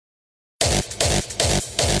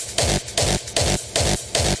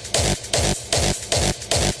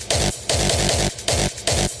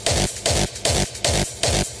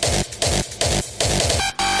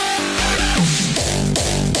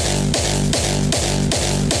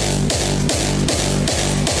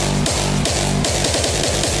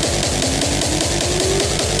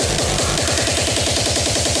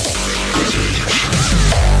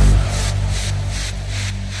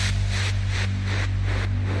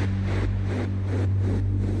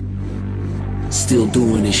Still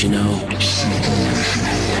doing this, you know.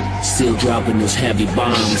 Still dropping those heavy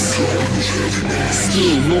bombs.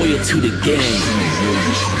 Still loyal to the game.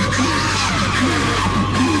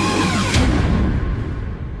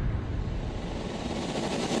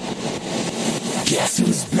 Guess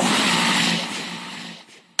who's back?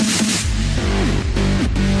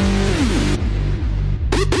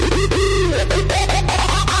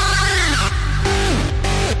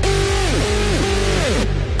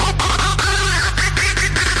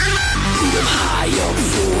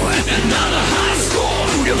 Another high score.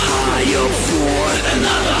 Put him high up for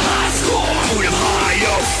another high score. Put him high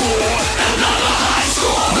up for another high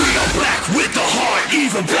score. We are back with the heart,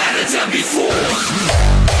 even better than before.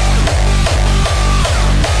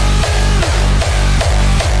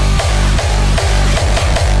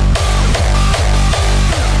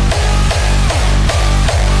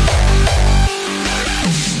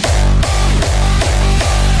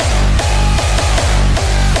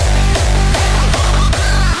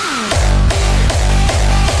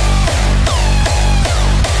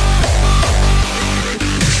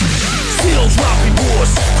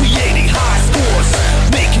 Creating high scores,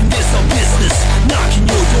 making this our business, knocking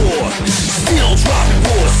your door. Still dropping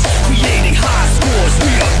wars, creating high scores.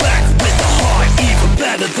 We are back with the heart, even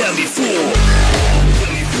better than before.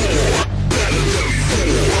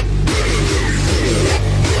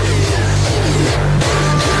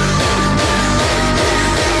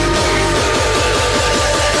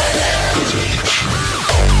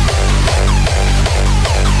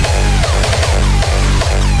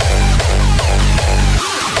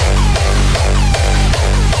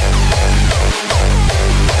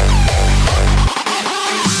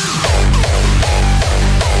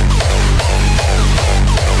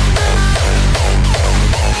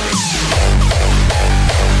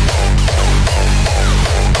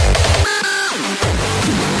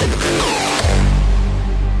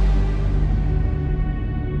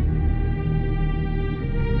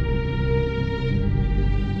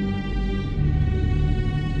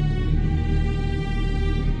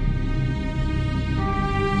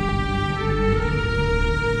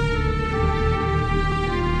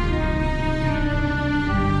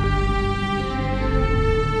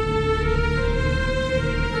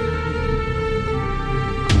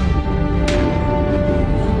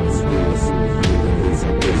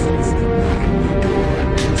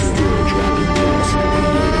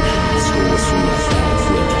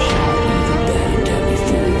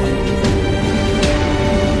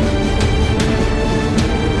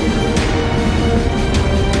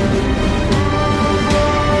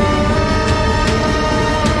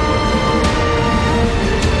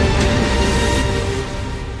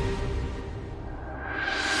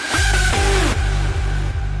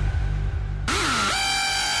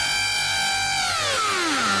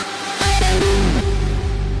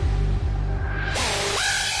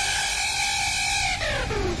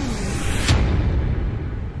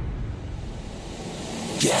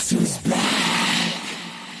 Guess who's back?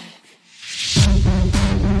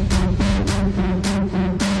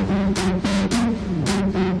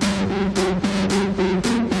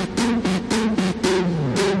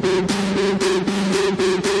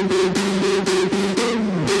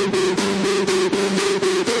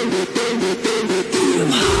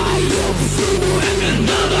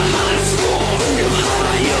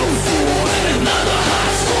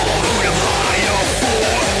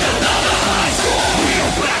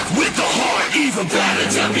 Better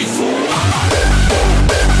than before.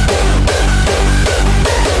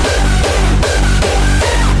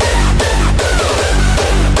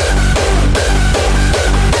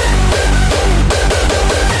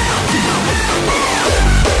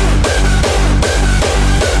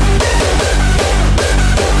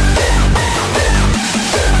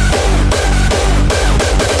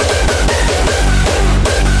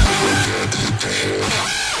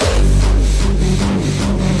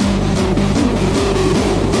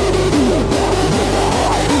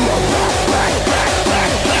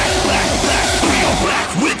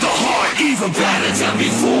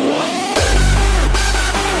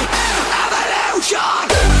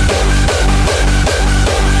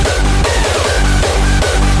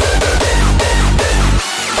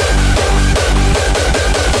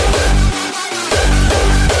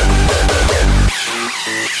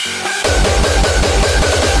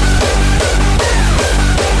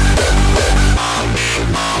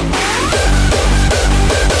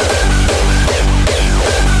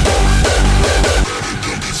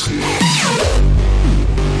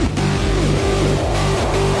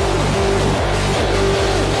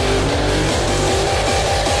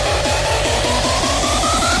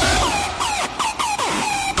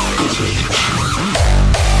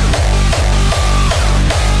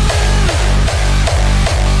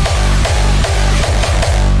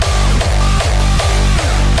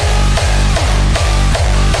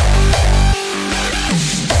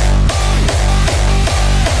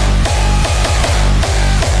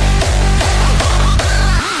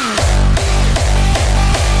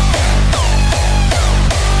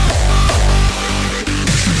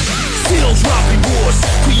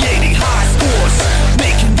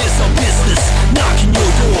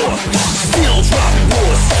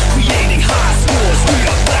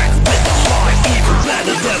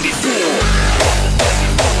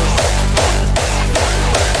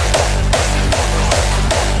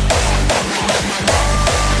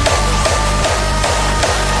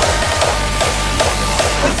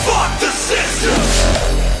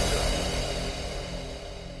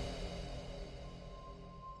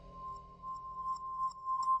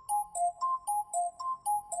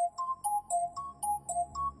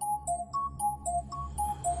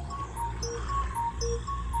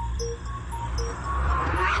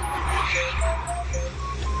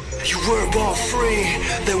 You were born free,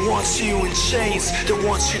 they want you in chains, they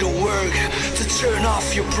want you to work, to turn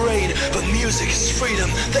off your brain. But music is freedom,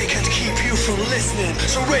 they can't keep you from listening.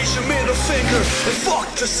 So raise your middle finger and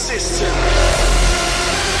fuck the system.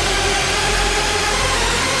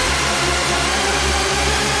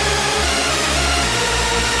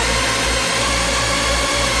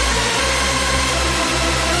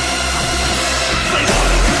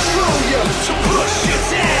 To push you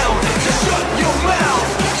down, to shut your mouth,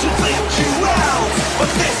 to lift you out. But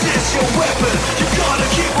this is your weapon, you gotta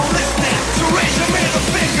keep on listening. So raise your middle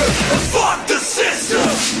finger and fuck the system.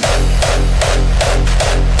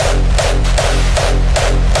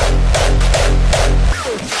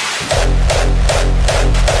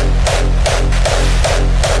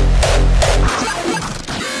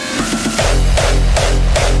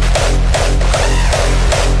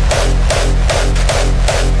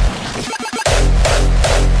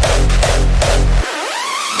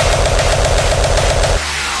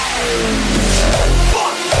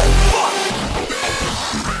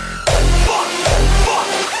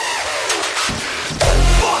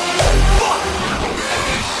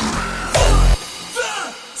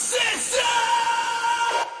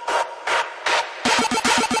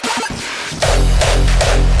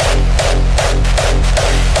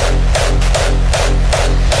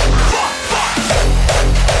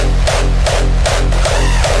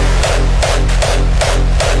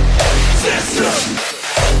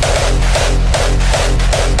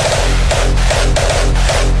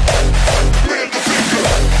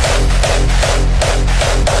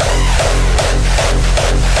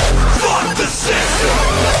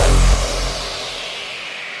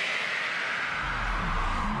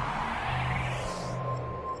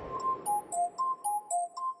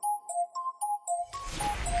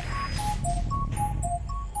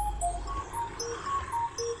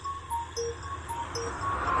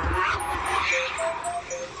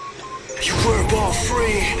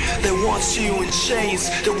 Free, they want you in chains,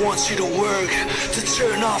 they want you to work, to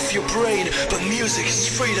turn off your brain. But music is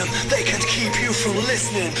freedom, they can't keep you from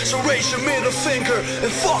listening. So raise your middle finger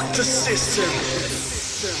and fuck the system.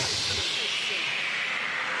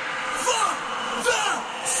 Fuck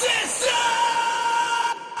the system!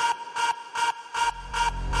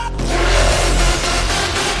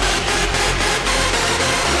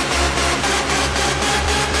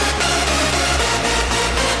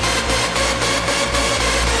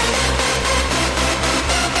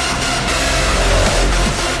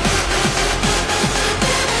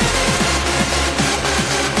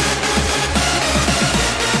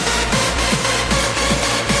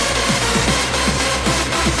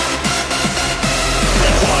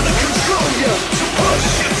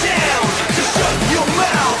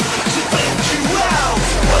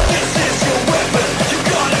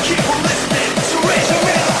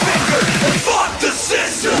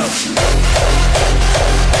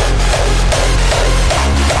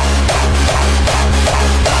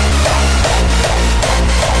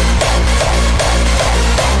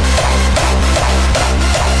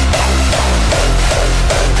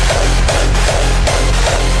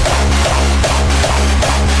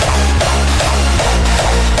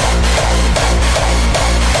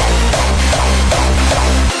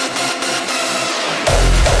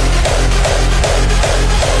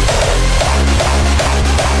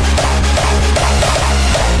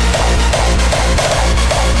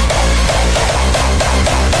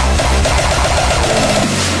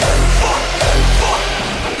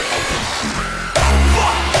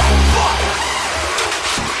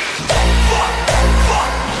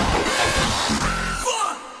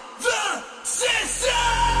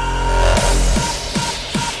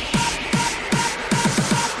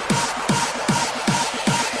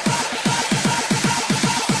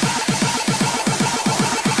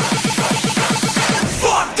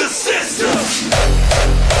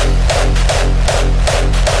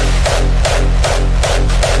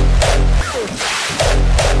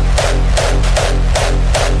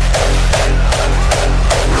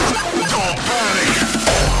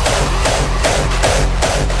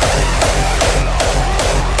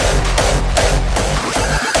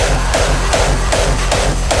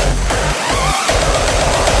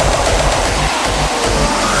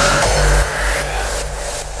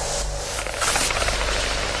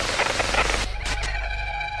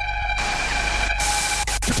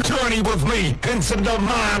 Journey with me into the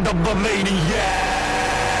mind of a maniac.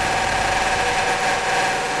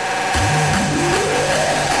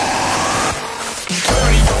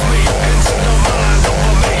 Journey with me into the mind of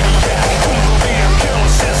a maniac. Who will be a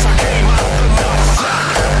killer since I came out the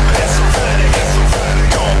nutsack? It's pathetic,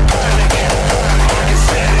 don't panic. I can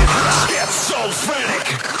set it, schizophrenic.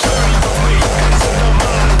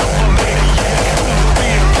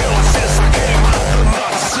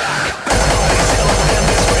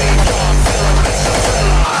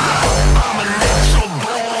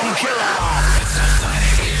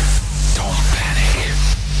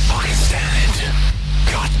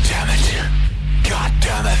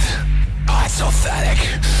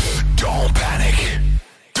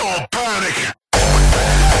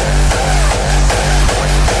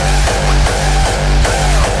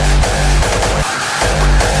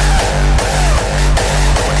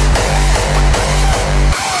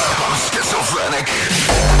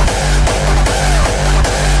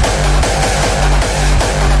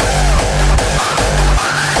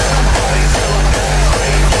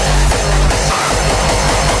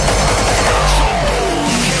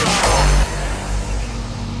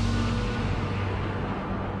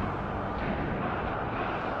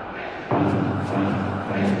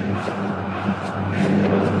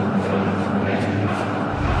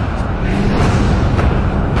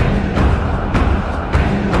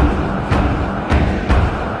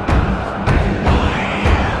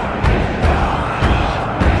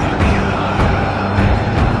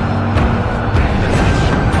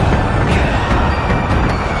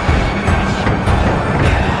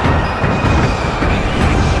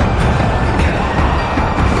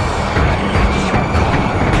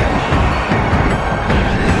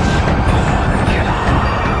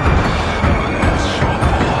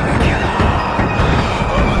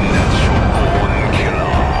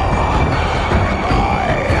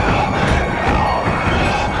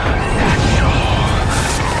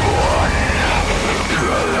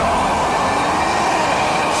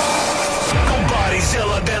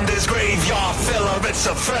 just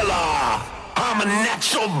a fella. I'm a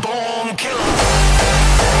natural born killer.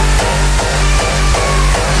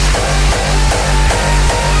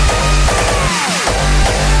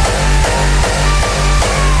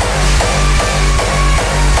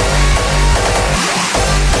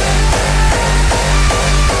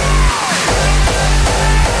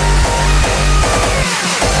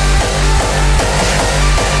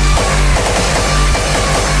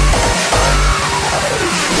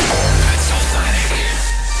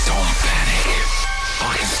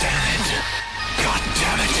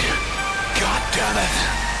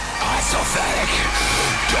 Pathetic.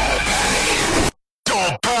 Don't panic.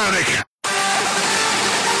 Don't panic.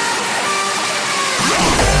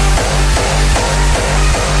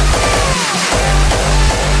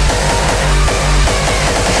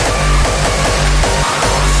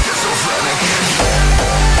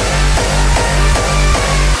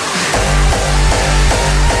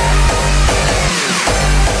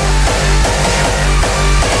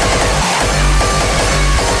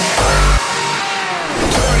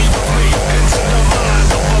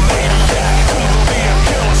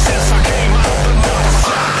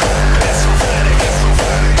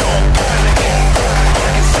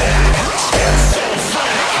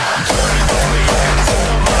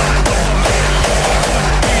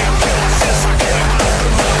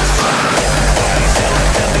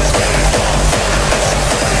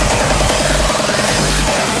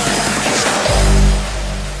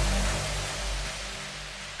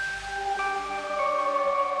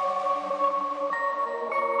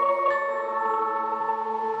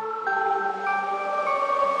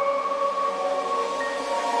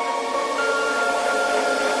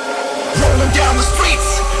 Down the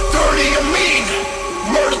streets, dirty and mean.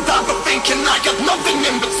 Murdered out for thinking I got nothing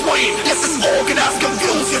in between. Yes, it's organized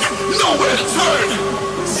confusion, nowhere to turn.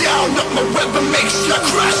 Sound of my weapon makes you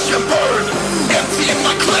crash and burn. Empty in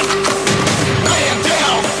my clip, laying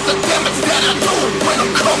down the damage that I do when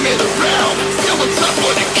I'm coming around. Still on top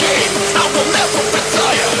of the game, I will never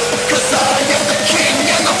retire. Cause I am the king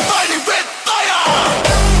and I'm fighting with fire.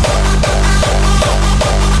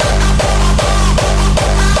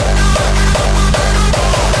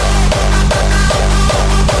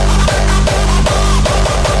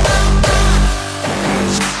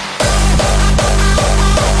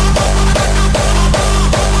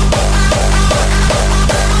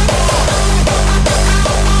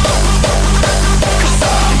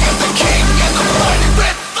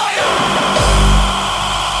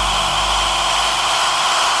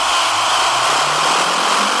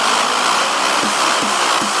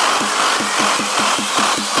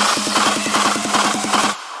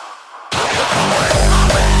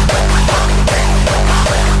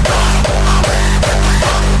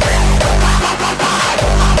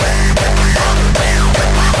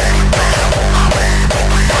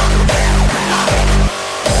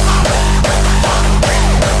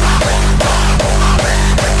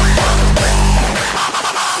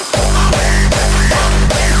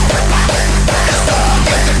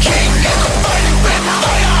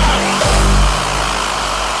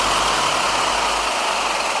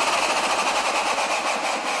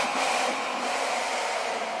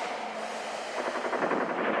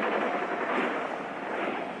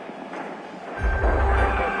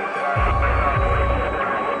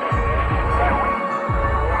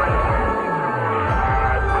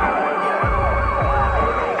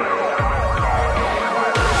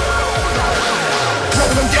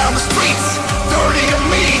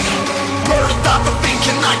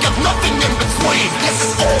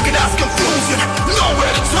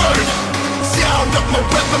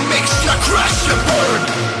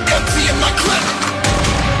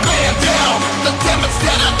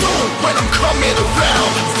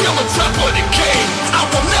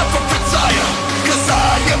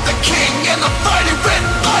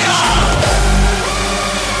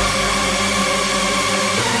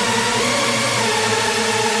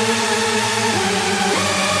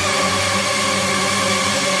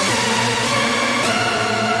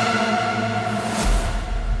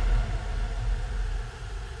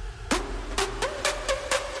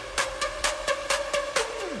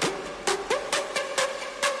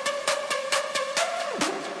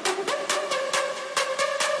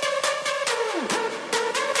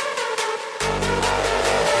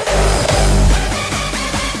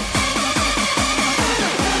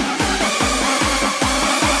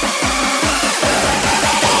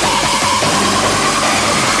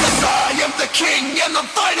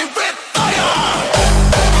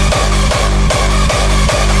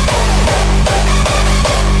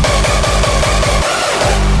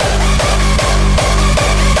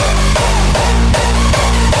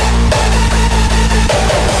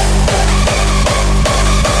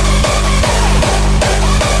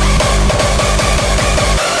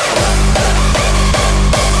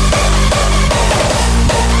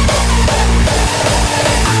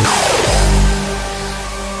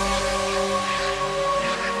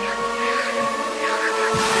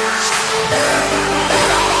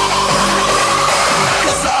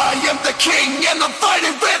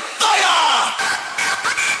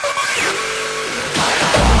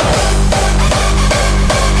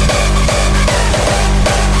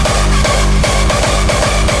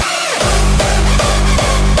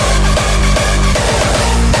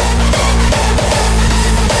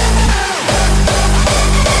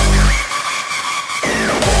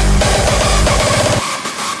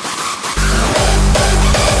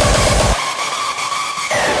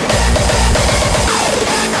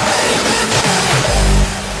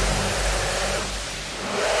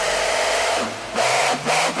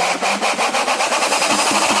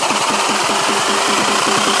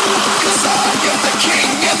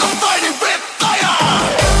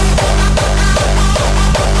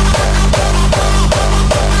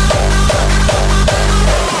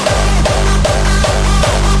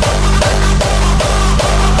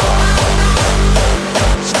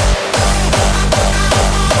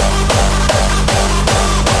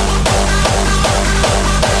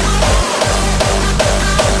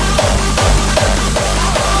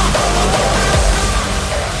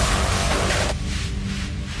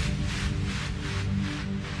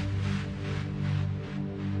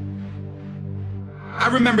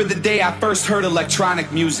 remember the day I first heard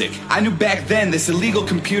electronic music. I knew back then this illegal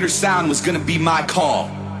computer sound was gonna be my call.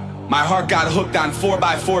 My heart got hooked on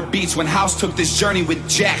 4x4 beats when House took this journey with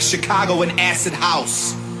Jack, Chicago, and Acid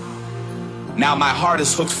House. Now my heart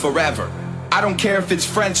is hooked forever. I don't care if it's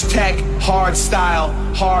French tech, hard style,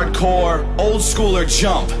 hardcore, old school, or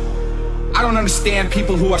jump. I don't understand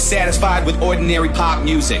people who are satisfied with ordinary pop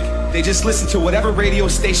music. They just listen to whatever radio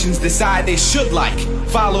stations decide they should like,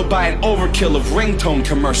 followed by an overkill of ringtone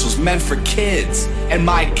commercials meant for kids. And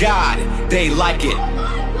my God, they like it.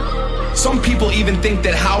 Some people even think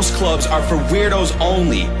that house clubs are for weirdos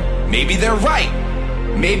only. Maybe they're right.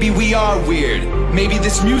 Maybe we are weird. Maybe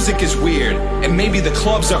this music is weird. And maybe the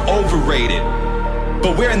clubs are overrated.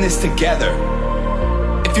 But we're in this together.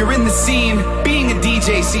 If you're in the scene, being a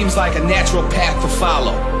DJ seems like a natural path to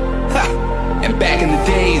follow. Ha! And back in the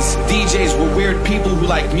days, DJs were weird people who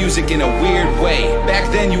liked music in a weird way.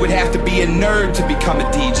 Back then you would have to be a nerd to become a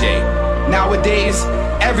DJ. Nowadays,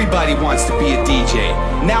 everybody wants to be a DJ.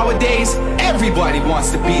 Nowadays, everybody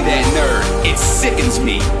wants to be that nerd. It sickens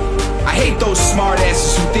me. I hate those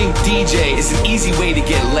smartasses who think DJ is an easy way to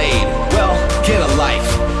get laid. Well, get a life.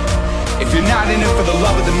 If you're not in it for the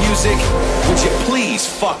love of the music, would you please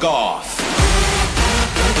fuck off?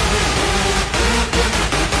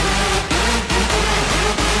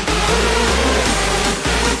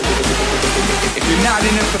 If you're not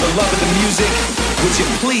in it for the love of the music, would you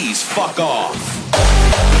please fuck off?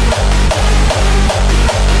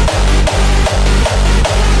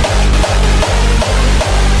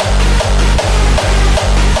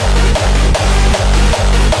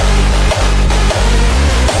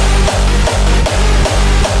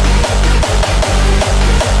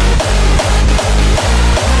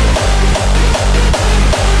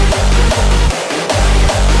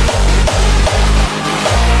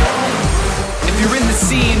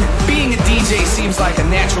 Being a DJ seems like a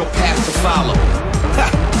natural path to follow. Ha!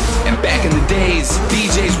 And back in the days,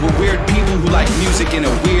 DJs were weird people who like music in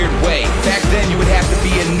a weird way. Back then you would have to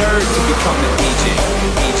be a nerd to become a DJ.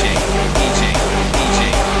 DJ, DJ,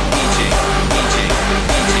 DJ, DJ, DJ,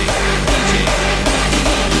 DJ, DJ.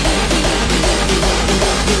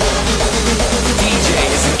 DJ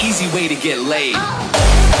is an easy way to get laid.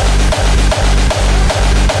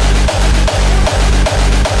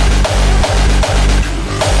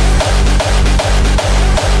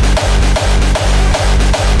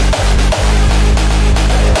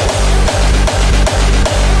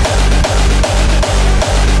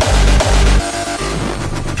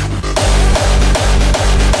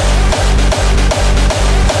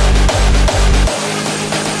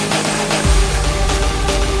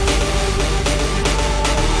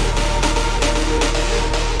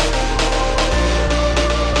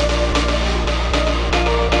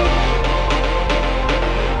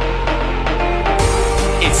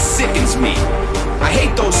 Me. I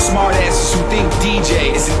hate those smartasses who think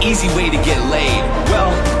DJ is an easy way to get laid.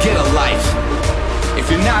 Well, get a life.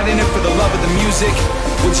 If you're not in it for the love of the music,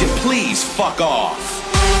 would you please fuck off?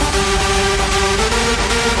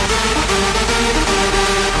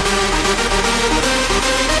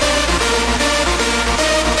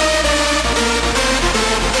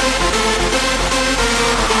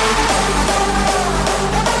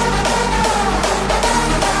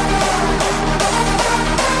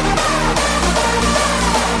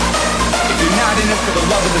 For the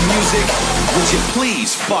love of the music, would you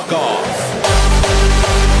please fuck off?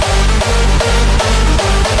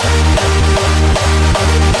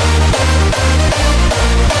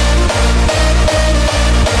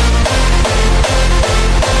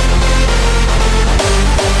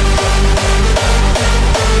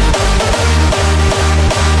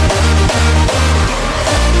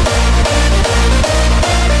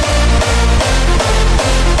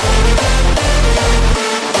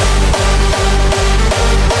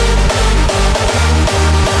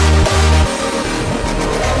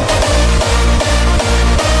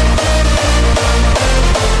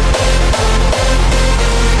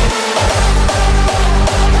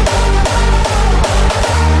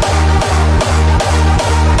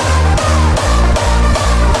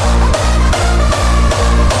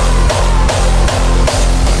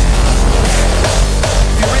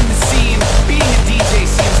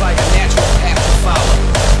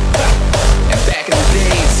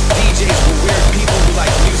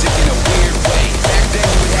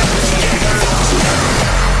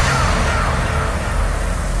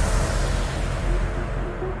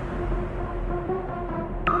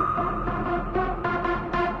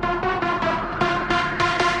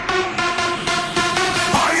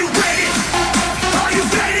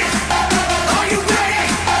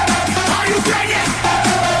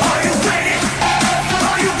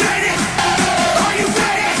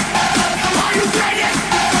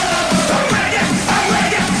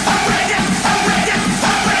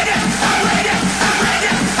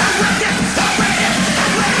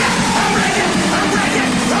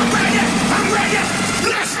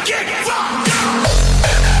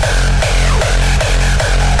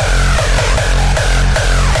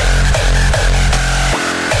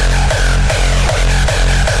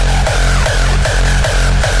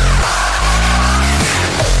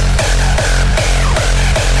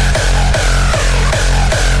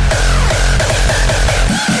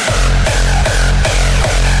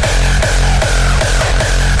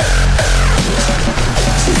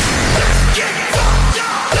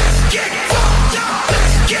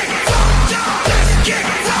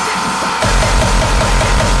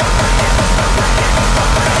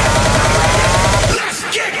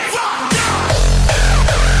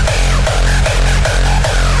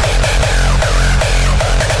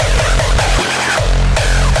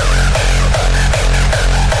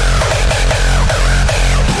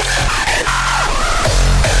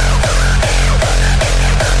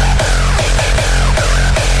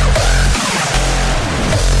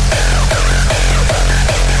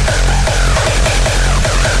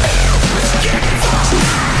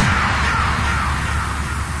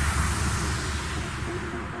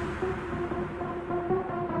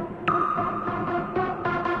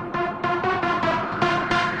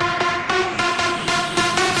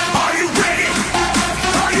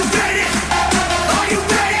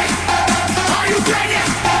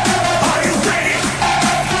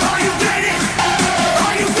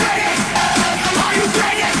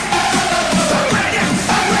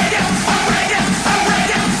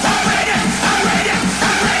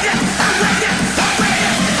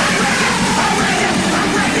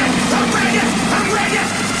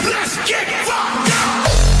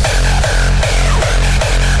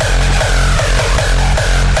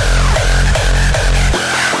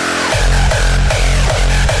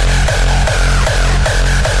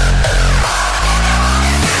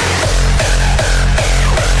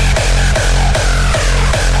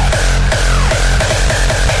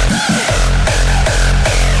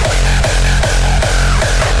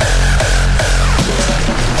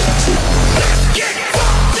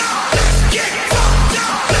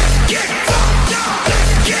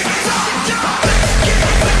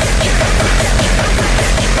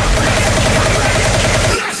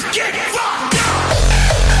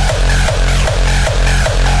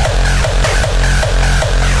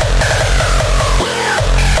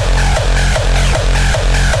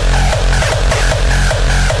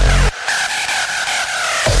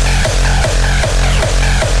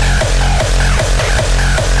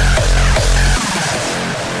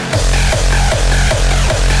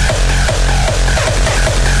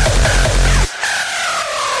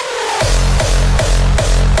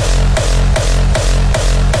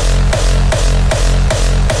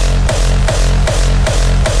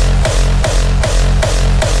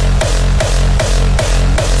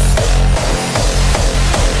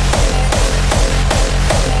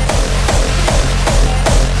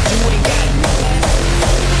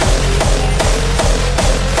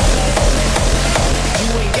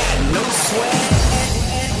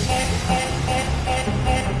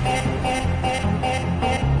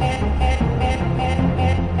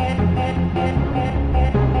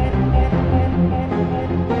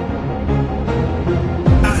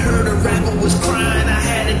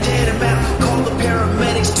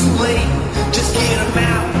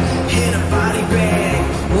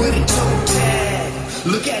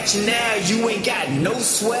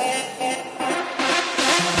 sweat.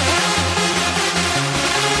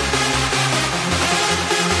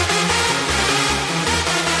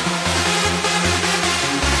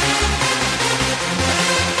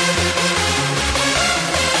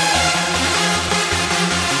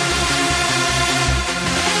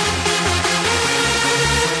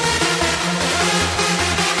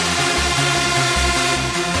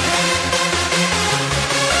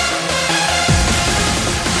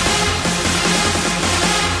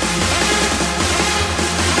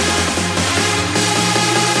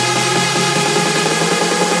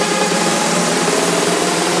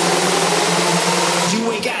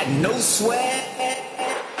 No sweat.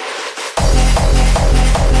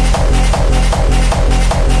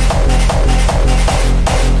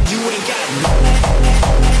 You ain't got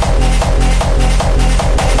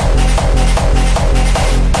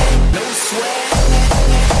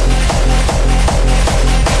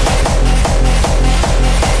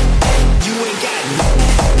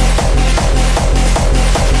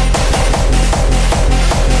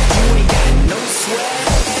no sweat.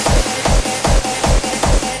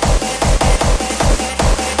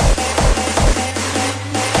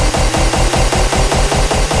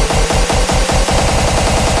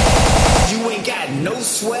 You ain't got no sweat. No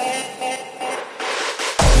sweat.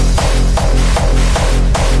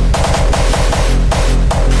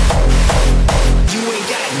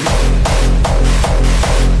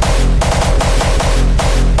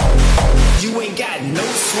 You ain't got no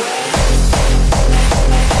sweat.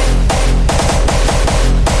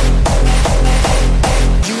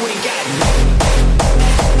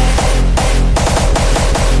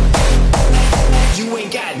 You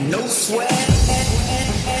ain't got no sweat.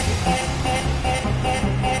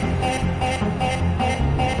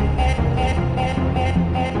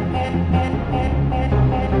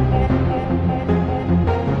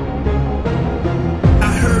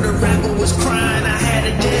 Was crying, I had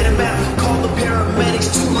to get him out. Call the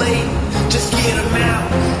paramedics, too late. Just get him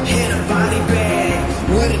out. Hit a body bag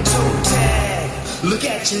with a toe tag. Look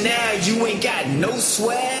at you now, you ain't got no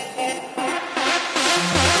sweat.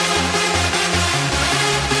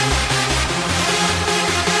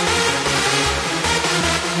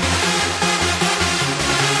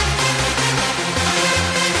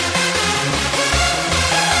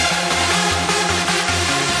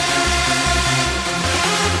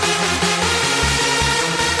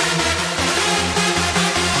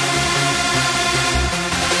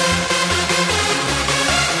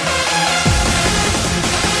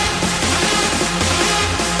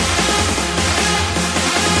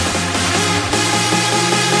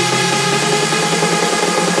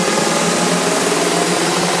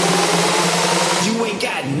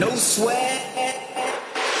 No sweat.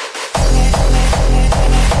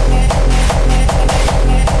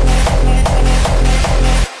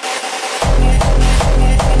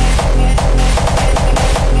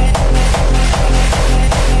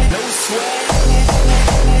 No sweat.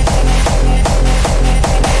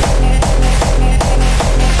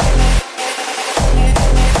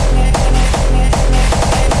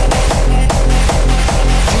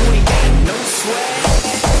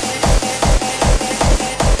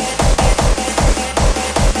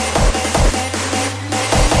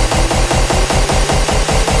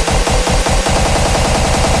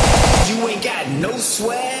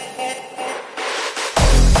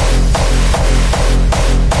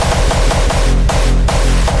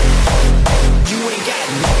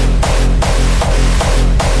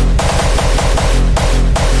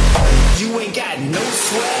 You ain't got no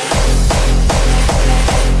sweat.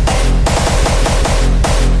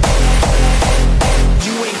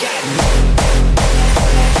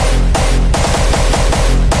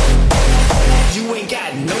 You ain't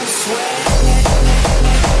got no sweat.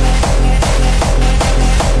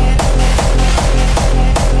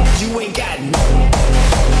 You ain't got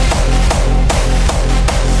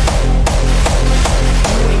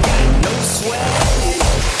no sweat.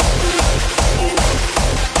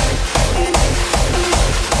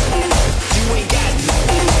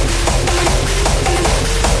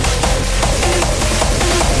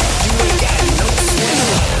 You ain't got no sweat.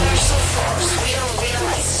 We're so forced, we don't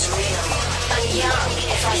realize it's real. I'm young,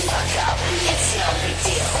 if I fuck up, it's no big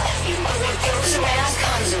deal. But what goes around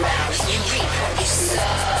comes around. You reap what you sow.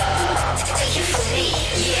 Take it from me,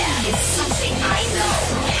 yeah, it's something I know.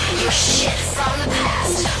 Your shit from the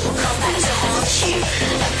past will come back to haunt you.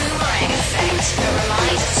 A boomerang effect, a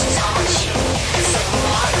reminder to taunt you. So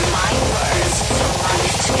mark my words, for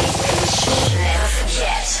life to be rich. Never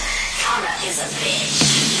forget, karma is a bitch.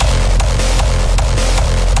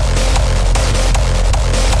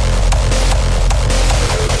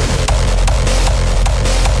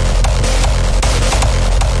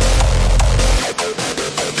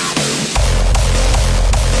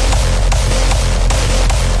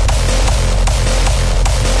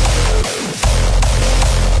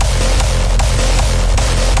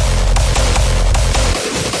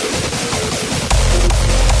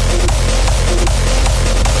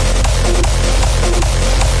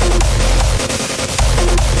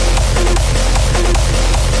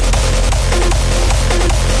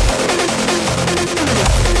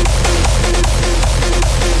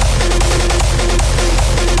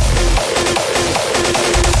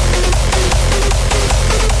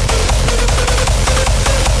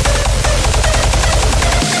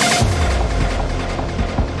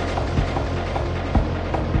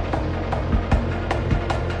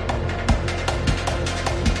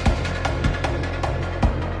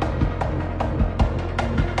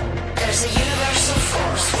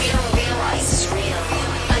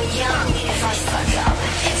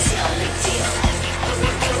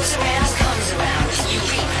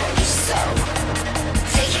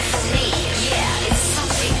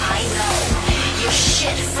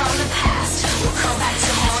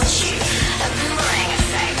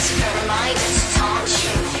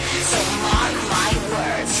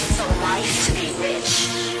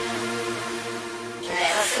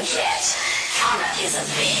 is a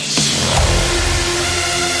bitch.